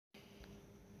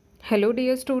Hello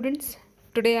dear students,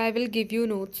 today I will give you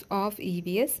notes of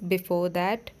EVS. Before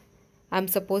that, I'm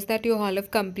supposed that you all have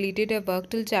completed your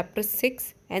work till chapter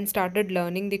 6 and started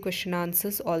learning the question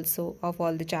answers also of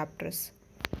all the chapters.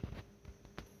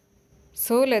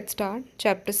 So let's start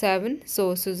chapter 7,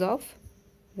 sources of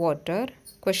water,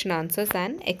 question answers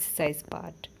and exercise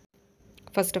part.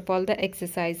 First of all, the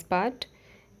exercise part.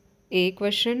 A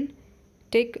question,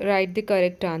 write the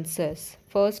correct answers.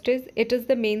 First is, it is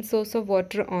the main source of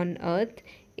water on earth.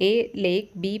 A,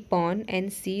 lake, B, pond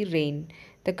and C, rain.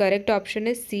 The correct option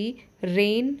is C,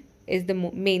 rain is the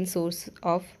main source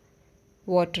of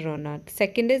water on earth.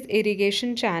 Second is,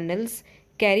 irrigation channels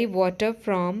carry water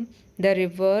from the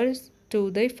rivers to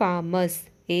the farmers.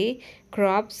 A,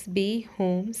 crops, B,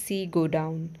 home, C, go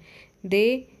down.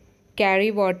 They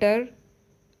carry water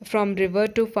from river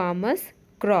to farmers,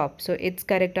 crop. So its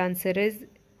correct answer is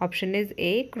option is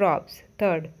A, crops.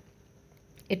 Third,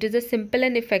 it is a simple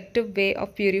and effective way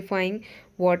of purifying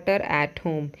water at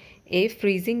home. A,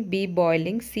 freezing, B,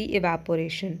 boiling, C,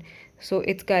 evaporation. So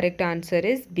its correct answer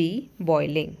is B,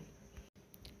 boiling.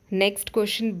 Next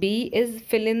question B is,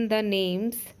 fill in the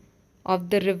names of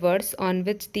the rivers on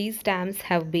which these dams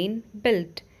have been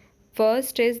built.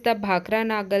 First is the Bhakra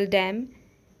Nagal Dam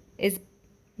is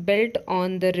built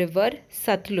on the river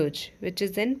Satluj, which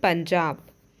is in Punjab.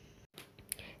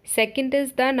 Second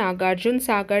is the Nagarjun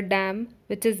Sagar Dam,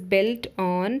 which is built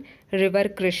on river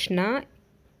Krishna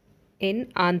in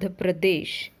Andhra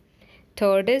Pradesh.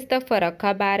 Third is the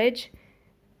Farakka barrage.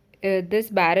 This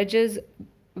barrage is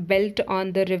built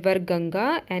on the river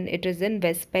Ganga and it is in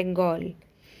West Bengal.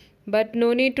 But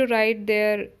no need to write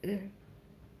their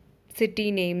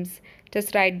city names,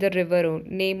 just write the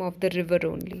name of the river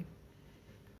only.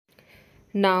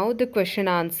 Now the question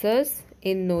answers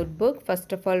in notebook.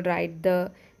 First of all, write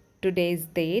the today's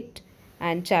date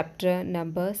and chapter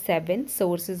number 7,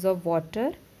 sources of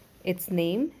water, its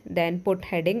name. Then put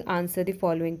heading, answer the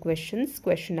following questions.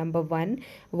 Question number 1,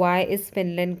 why is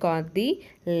Finland called the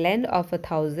land of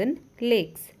 1,000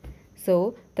 lakes?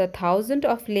 So the 1,000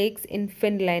 of lakes in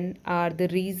Finland are the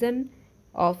reason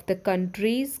of the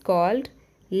countries called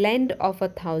land of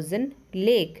 1,000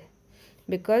 lake,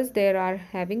 because there are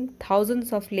having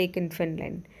thousands of lake in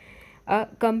Finland. A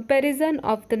comparison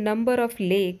of the number of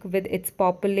lake with its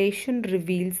population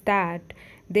reveals that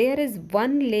there is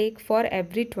one lake for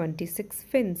every 26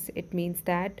 Finns. It means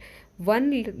that one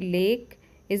lake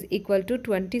is equal to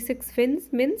 26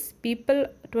 Finns, means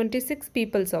 26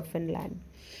 peoples of Finland.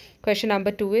 Question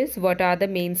number 2 is, what are the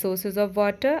main sources of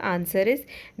water? Answer is,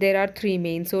 there are 3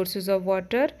 main sources of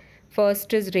water.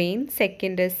 First is rain,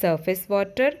 second is surface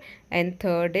water and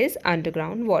third is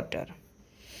underground water.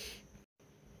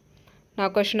 Now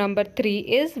question number 3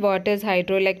 is, what is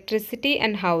hydroelectricity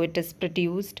and how it is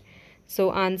produced?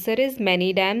 So answer is,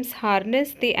 many dams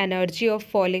harness the energy of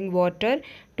falling water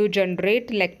to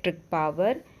generate electric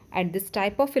power, and this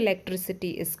type of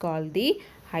electricity is called the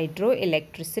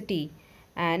hydroelectricity.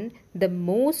 And the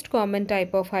most common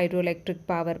type of hydroelectric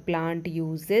power plant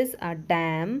uses a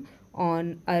dam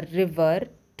on a river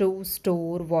to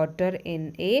store water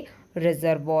in a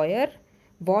reservoir.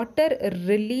 Water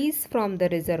released from the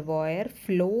reservoir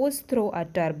flows through a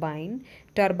turbine.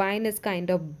 Turbine is kind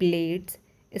of blades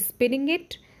spinning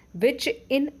it, which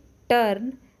in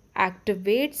turn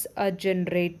activates a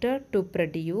generator to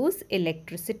produce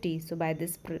electricity. So by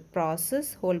this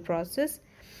whole process,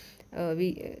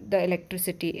 the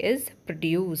electricity is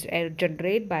produced and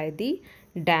generated by the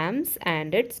dams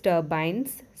and its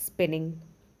turbines spinning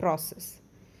process.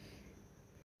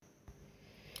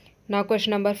 Now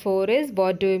question number 4 is,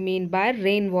 what do you mean by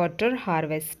rainwater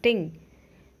harvesting?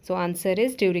 So answer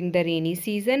is, during the rainy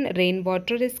season,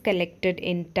 rainwater is collected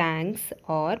in tanks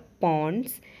or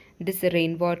ponds. This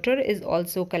rainwater is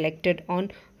also collected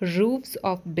on roofs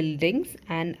of buildings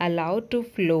and allowed to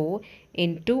flow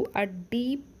into a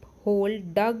deep hole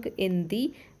dug in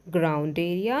the ground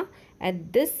area,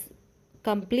 and this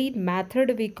complete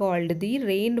method we called the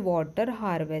rainwater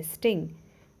harvesting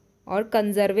or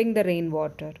conserving the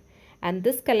rainwater. And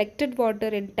this collected water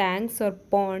in tanks or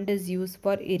pond is used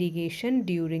for irrigation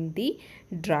during the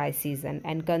dry season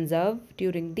and conserved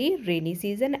during the rainy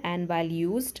season and while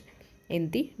used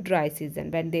in the dry season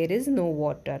when there is no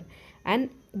water. And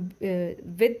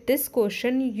with this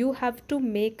question you have to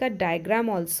make a diagram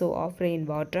also of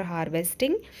rainwater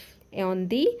harvesting on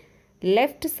the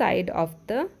left side of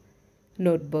the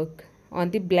notebook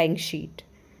on the blank sheet.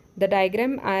 The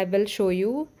diagram I will show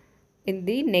you in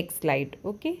the next slide.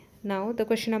 Okay. Now the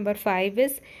question number 5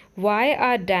 is, why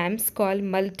are dams called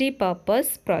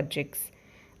multi-purpose projects?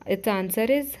 Its answer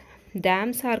is,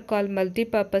 Dams are called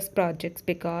multi-purpose projects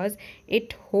because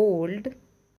it hold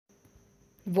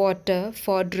water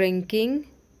for drinking,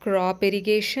 crop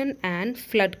irrigation and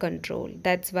flood control.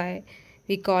 That's why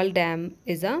we call dam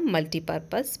is a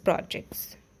multi-purpose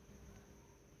projects.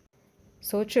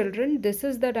 So children, this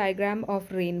is the diagram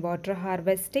of rainwater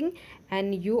harvesting,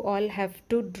 and you all have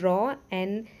to draw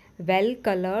and well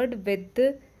colored with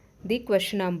the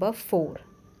question number 4.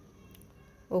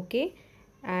 Okay,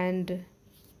 and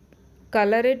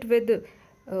color it with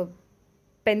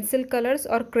pencil colors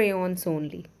or crayons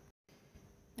only,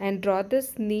 and draw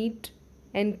this neat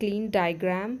and clean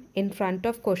diagram in front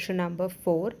of question number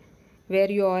 4 where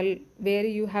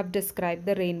you have described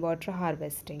the rainwater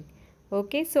harvesting.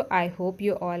 Okay, so I hope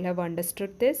you all have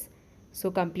understood this.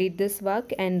 So complete this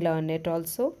work and learn it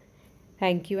also.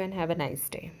 Thank you and have a nice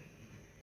day.